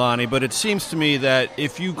properly, Lonnie, but it seems to me that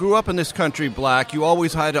if you grew up in this country black, you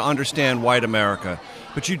always had to understand white America.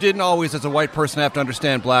 But you didn't always, as a white person, have to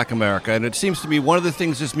understand black America. And it seems to me one of the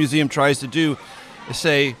things this museum tries to do is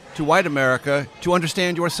say to white America, to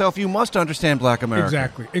understand yourself, you must understand black America.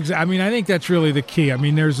 Exactly. I mean, I think that's really the key. I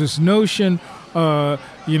mean, there's this notion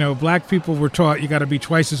black people were taught you got to be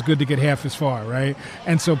twice as good to get half as far, right?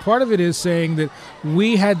 And so part of it is saying that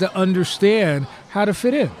we had to understand how to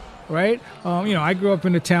fit in. Right? I grew up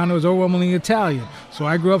in a town that was overwhelmingly Italian, so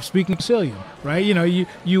I grew up speaking Sicilian, right?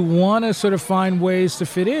 You want to sort of find ways to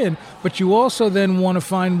fit in, but you also then want to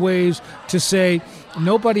find ways to say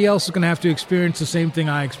nobody else is going to have to experience the same thing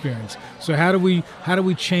I experienced. So how do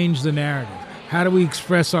we change the narrative? How do we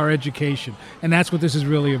express our education? And that's what this is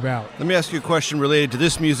really about. Let me ask you a question related to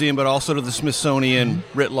this museum, but also to the Smithsonian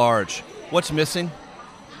writ large. What's missing?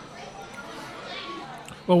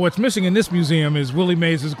 Well, what's missing in this museum is Willie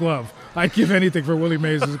Mays' glove. I'd give anything for Willie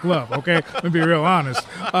Mays' glove, okay? Let me be real honest.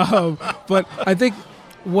 But I think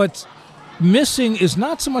what's missing is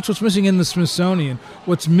not so much what's missing in the Smithsonian.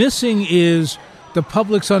 What's missing is the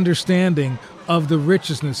public's understanding of the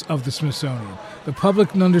richness of the Smithsonian. The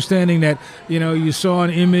public understanding that, you saw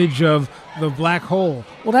an image of the black hole.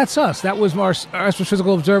 Well, that's us. That was our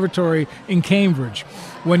Astrophysical Observatory in Cambridge.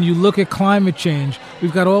 When you look at climate change,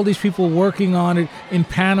 we've got all these people working on it in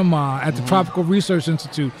Panama at the Tropical Research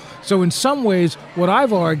Institute. So in some ways, what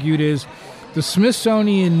I've argued is the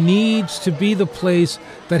Smithsonian needs to be the place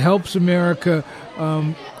that helps America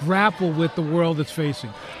grapple with the world it's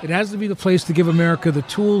facing. It has to be the place to give America the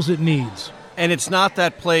tools it needs. And it's not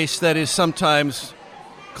that place that is sometimes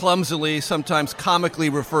clumsily, sometimes comically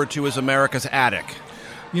referred to as America's attic.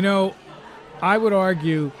 I would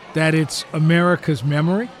argue that it's America's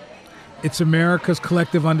memory. It's America's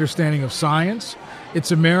collective understanding of science.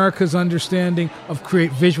 It's America's understanding of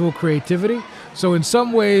visual creativity. So in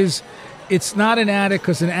some ways, it's not an attic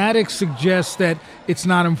because an attic suggests that it's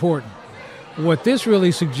not important. What this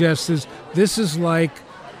really suggests is this is like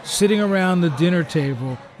sitting around the dinner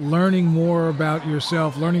table, learning more about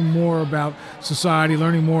yourself, learning more about society,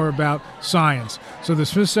 learning more about science. So the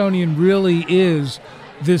Smithsonian really is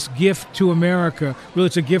this gift to America. Really,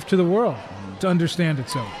 it's a gift to the world to understand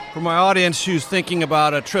itself. For my audience who's thinking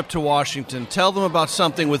about a trip to Washington, tell them about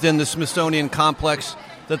something within the Smithsonian complex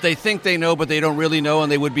that they think they know but they don't really know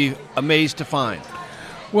and they would be amazed to find.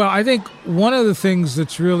 Well, I think one of the things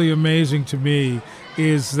that's really amazing to me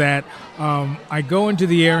is that I go into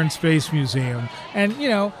the Air and Space Museum and,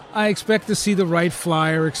 I expect to see the Wright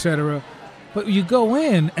Flyer, etc. But you go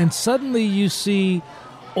in and suddenly you see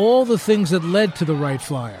all the things that led to the Wright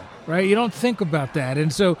Flyer, right? You don't think about that.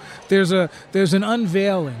 And so there's an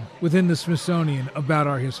unveiling within the Smithsonian about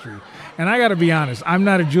our history. And I got to be honest, I'm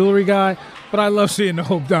not a jewelry guy, but I love seeing the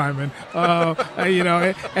Hope Diamond.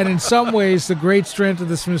 And in some ways, the great strength of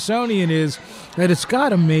the Smithsonian is that it's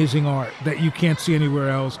got amazing art that you can't see anywhere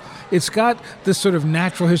else. It's got this sort of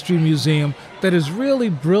natural history museum that is really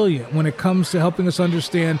brilliant when it comes to helping us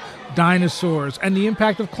understand dinosaurs and the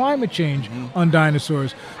impact of climate change on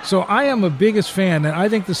dinosaurs. So I am a biggest fan, and I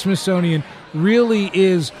think the Smithsonian really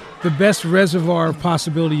is the best reservoir of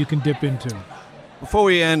possibility you can dip into. Before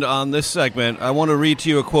we end on this segment, I want to read to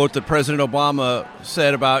you a quote that President Obama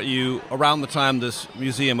said about you around the time this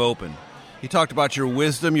museum opened. He talked about your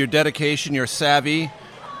wisdom, your dedication, your savvy,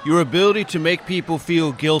 your ability to make people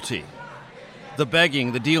feel guilty, the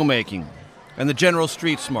begging, the deal-making, and the general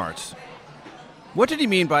street smarts. What did he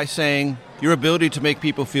mean by saying your ability to make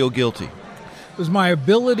people feel guilty? It was my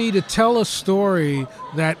ability to tell a story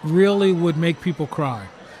that really would make people cry.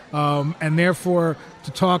 And therefore,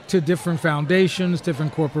 to talk to different foundations,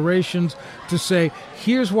 different corporations, to say,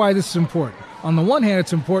 here's why this is important. On the one hand,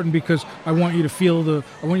 it's important because I want you to feel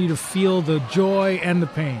the joy and the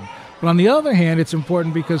pain. But on the other hand, it's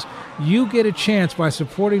important because you get a chance by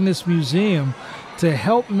supporting this museum to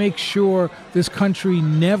help make sure this country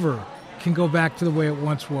never can go back to the way it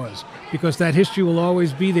once was, because that history will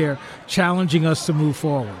always be there challenging us to move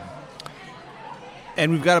forward.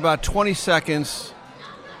 And we've got about 20 seconds.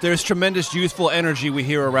 There's tremendous youthful energy we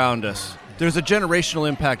hear around us. There's a generational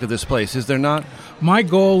impact of this place, is there not? My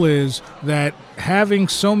goal is that having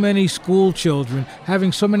so many school children,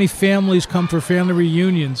 having so many families come for family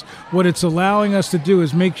reunions, what it's allowing us to do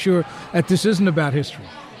is make sure that this isn't about history.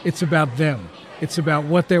 It's about them. It's about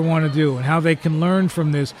what they want to do and how they can learn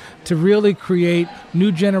from this to really create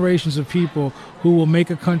new generations of people who will make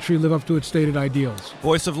a country live up to its stated ideals.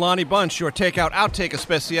 Voice of Lonnie Bunch, your Takeout Outtake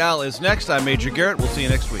Especial is next. I'm Major Garrett. We'll see you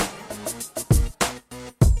next week.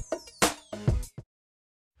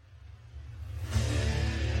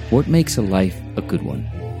 What makes a life a good one?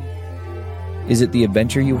 Is it the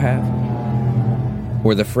adventure you have?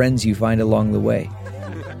 Or the friends you find along the way?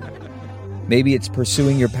 Maybe it's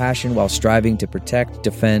pursuing your passion while striving to protect,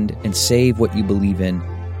 defend, and save what you believe in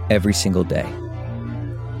every single day.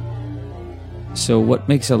 So what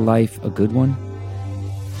makes a life a good one?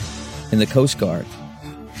 In the Coast Guard,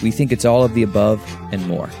 We think it's all of the above and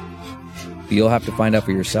more. But you'll have to find out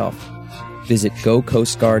for yourself. Visit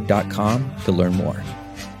gocoastguard.com to learn more.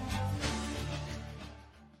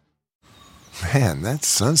 Man, that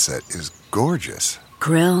sunset is gorgeous.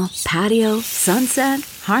 Grill, patio, sunset.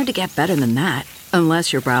 Hard to get better than that.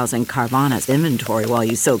 Unless you're browsing Carvana's inventory while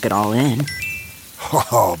you soak it all in.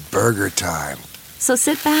 Oh, burger time. So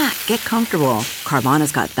sit back, get comfortable.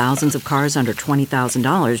 Carvana's got thousands of cars under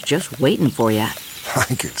 $20,000 just waiting for you. I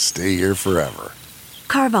could stay here forever.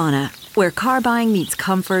 Carvana, where car buying meets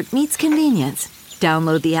comfort meets convenience.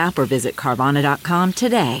 Download the app or visit Carvana.com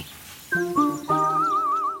today.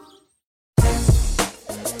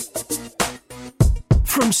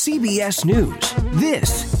 From CBS News,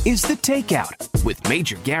 this is The Takeout with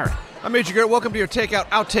Major Garrett. I'm Major Garrett. Welcome to your Takeout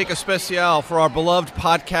Outtake Especial for our beloved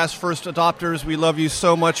podcast first adopters. We love you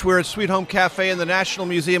so much. We're at Sweet Home Cafe in the National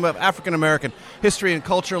Museum of African American History and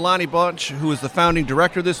Culture. Lonnie Bunch, who is the founding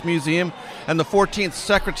director of this museum and the 14th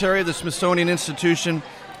secretary of the Smithsonian Institution,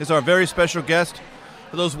 is our very special guest.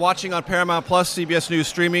 For those watching on Paramount Plus, CBS News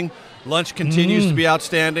streaming, lunch continues to be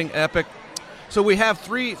outstanding, epic. So we have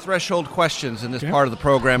 3 threshold questions in this part of the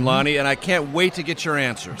program, Lonnie, and I can't wait to get your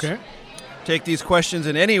answers. Okay. Take these questions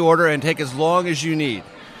in any order and take as long as you need.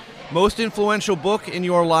 Most influential book in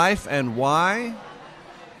your life and why?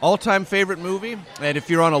 All-time favorite movie? And if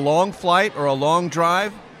you're on a long flight or a long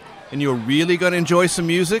drive and you're really going to enjoy some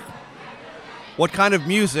music, what kind of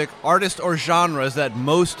music, artist, or genre is that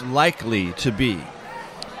most likely to be?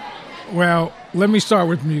 Well, let me start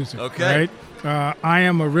with music. Okay. Right? I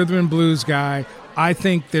am a rhythm and blues guy. I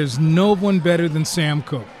think there's no one better than Sam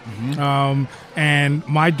Cooke. And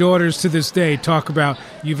my daughters to this day talk about,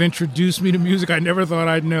 you've introduced me to music I never thought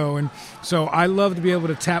I'd know. And so I love to be able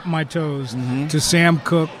to tap my toes to Sam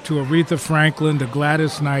Cooke, to Aretha Franklin, to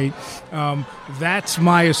Gladys Knight. That's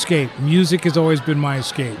my escape. Music has always been my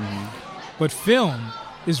escape. But film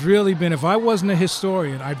has really been, if I wasn't a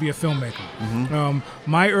historian, I'd be a filmmaker.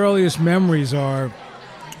 My earliest memories are,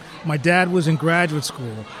 my dad was in graduate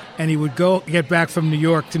school, and he would get back from New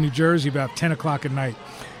York to New Jersey about 10 o'clock at night.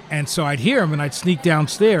 And so I'd hear him, and I'd sneak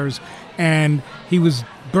downstairs, and he was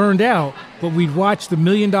burned out, but we'd watch the $1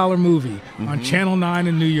 Million Movie on Channel 9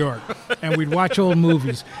 in New York, and we'd watch old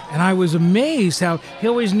movies. And I was amazed how he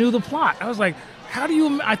always knew the plot. I was like,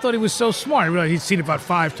 I thought he was so smart. I realized he'd seen it about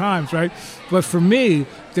 5 times, right? But for me,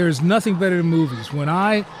 there's nothing better than movies. When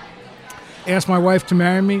I asked my wife to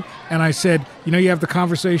marry me, and I said, you have the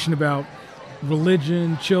conversation about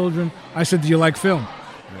religion, children. I said, do you like film?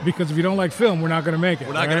 Because if you don't like film, we're not going to make it.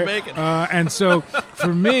 We're not going to make it. And so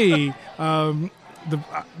for me,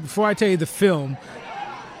 before I tell you the film,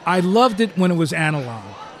 I loved it when it was analog.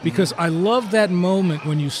 Because I love that moment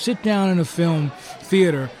when you sit down in a film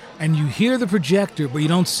theater and you hear the projector, but you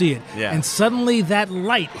don't see it. Yeah. And suddenly that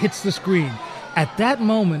light hits the screen. At that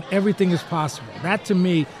moment, everything is possible. That, to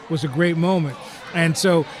me, was a great moment. And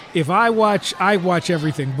so if I watch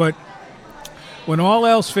everything. But when all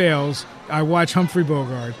else fails, I watch Humphrey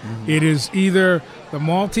Bogart. It is either The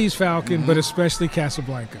Maltese Falcon, but especially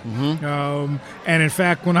Casablanca. And in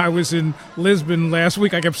fact, when I was in Lisbon last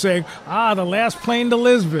week, I kept saying, the last plane to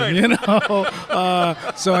Lisbon,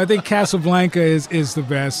 So I think Casablanca is the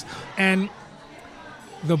best. And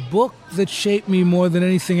the book that shaped me more than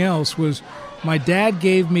anything else was, my dad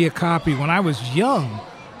gave me a copy when I was young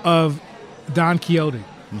of Don Quixote.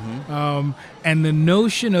 And the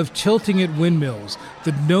notion of tilting at windmills,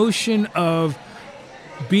 the notion of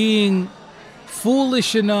being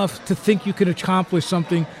foolish enough to think you can accomplish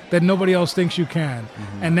something that nobody else thinks you can.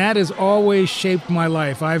 And that has always shaped my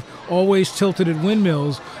life. I've always tilted at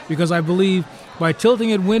windmills because I believe by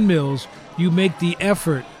tilting at windmills, you make the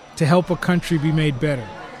effort to help a country be made better.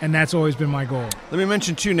 And that's always been my goal. Let me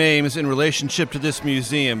mention 2 names in relationship to this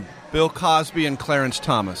museum, Bill Cosby and Clarence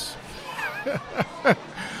Thomas.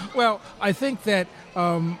 Well, I think that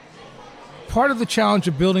part of the challenge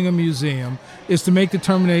of building a museum is to make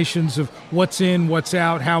determinations of what's in, what's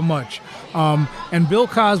out, how much. And Bill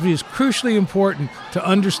Cosby is crucially important to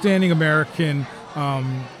understanding American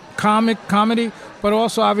comedy, but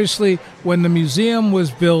also obviously when the museum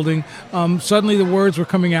was building, suddenly the words were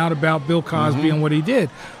coming out about Bill Cosby and what he did.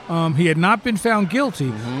 He had not been found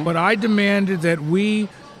guilty, but I demanded that we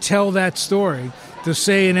tell that story to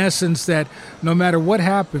say, in essence, that no matter what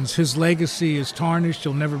happens, his legacy is tarnished.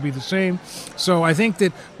 He'll never be the same. So I think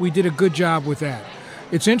that we did a good job with that.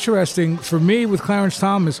 It's interesting, for me, with Clarence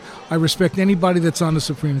Thomas, I respect anybody that's on the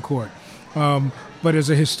Supreme Court. But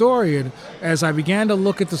as a historian, as I began to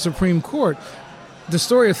look at the Supreme Court, the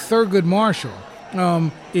story of Thurgood Marshall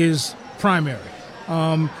is primary.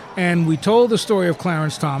 And we told the story of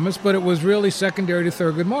Clarence Thomas, but it was really secondary to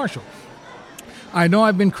Thurgood Marshall. I know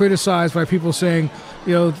I've been criticized by people saying,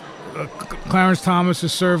 Clarence Thomas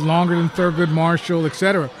has served longer than Thurgood Marshall,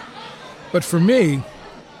 etc. But for me,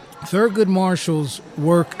 Thurgood Marshall's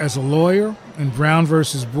work as a lawyer in Brown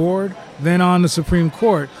versus Board, then on the Supreme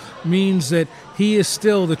Court, means that he is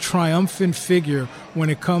still the triumphant figure when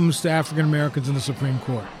it comes to African Americans in the Supreme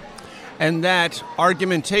Court. And that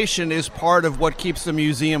argumentation is part of what keeps the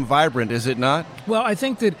museum vibrant, is it not? Well, I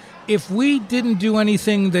think that if we didn't do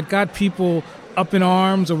anything that got people up in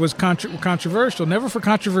arms or was controversial, never for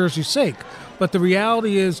controversy's sake, but the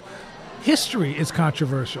reality is history is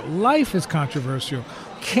controversial, life is controversial,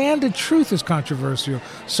 candid truth is controversial.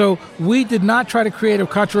 So we did not try to create a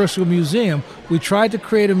controversial museum. We tried to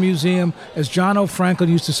create a museum, as John O. Franklin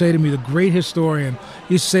used to say to me, the great historian,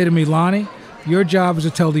 he used to say to me, Lonnie, your job is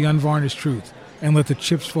to tell the unvarnished truth and let the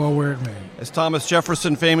chips fall where it may. As Thomas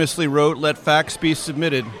Jefferson famously wrote, let facts be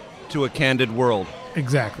submitted to a candid world.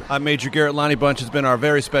 Exactly. I'm Major Garrett. Lonnie Bunch has been our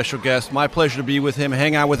very special guest. My pleasure to be with him,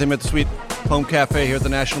 hang out with him at the Sweet Home Cafe here at the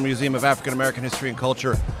National Museum of African American History and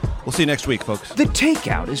Culture. We'll see you next week, folks. The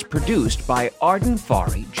Takeout is produced by Arden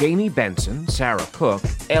Farhi, Jamie Benson, Sarah Cook,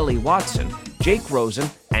 Ellie Watson, Jake Rosen,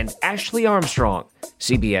 and Ashley Armstrong.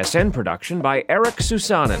 CBSN production by Eric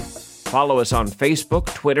Susanen. Follow us on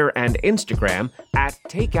Facebook, Twitter, and Instagram at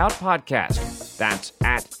Takeout Podcast. That's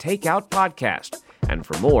at Takeout Podcast. And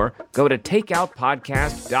for more, go to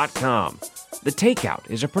takeoutpodcast.com. The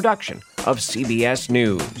Takeout is a production of CBS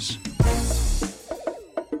News.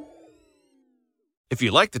 If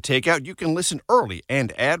you like The Takeout, you can listen early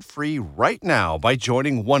and ad-free right now by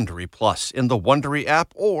joining Wondery Plus in the Wondery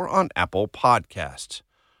app or on Apple Podcasts.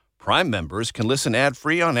 Prime members can listen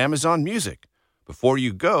ad-free on Amazon Music. Before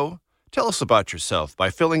you go, tell us about yourself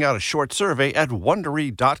by filling out a short survey at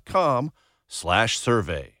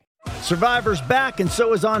Wondery.com/survey. Survivor's back, and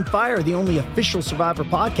so is On Fire, the only official Survivor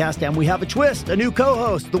podcast, and we have a twist, a new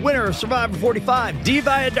co-host, the winner of Survivor 45, Dee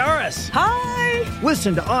Valladares. Hi!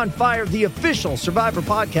 Listen to On Fire, the official Survivor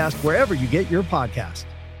podcast, wherever you get your podcast.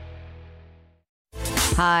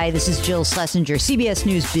 Hi, this is Jill Schlesinger, CBS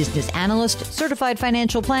News business analyst, certified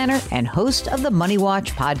financial planner, and host of the Money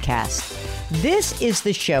Watch podcast. This is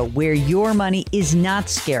the show where your money is not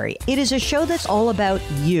scary. It is a show that's all about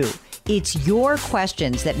you. It's your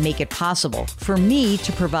questions that make it possible for me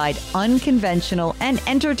to provide unconventional and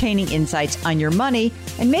entertaining insights on your money,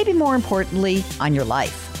 and maybe more importantly, on your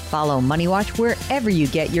life. Follow Money Watch wherever you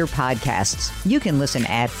get your podcasts. You can listen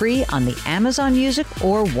ad-free on the Amazon Music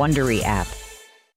or Wondery app.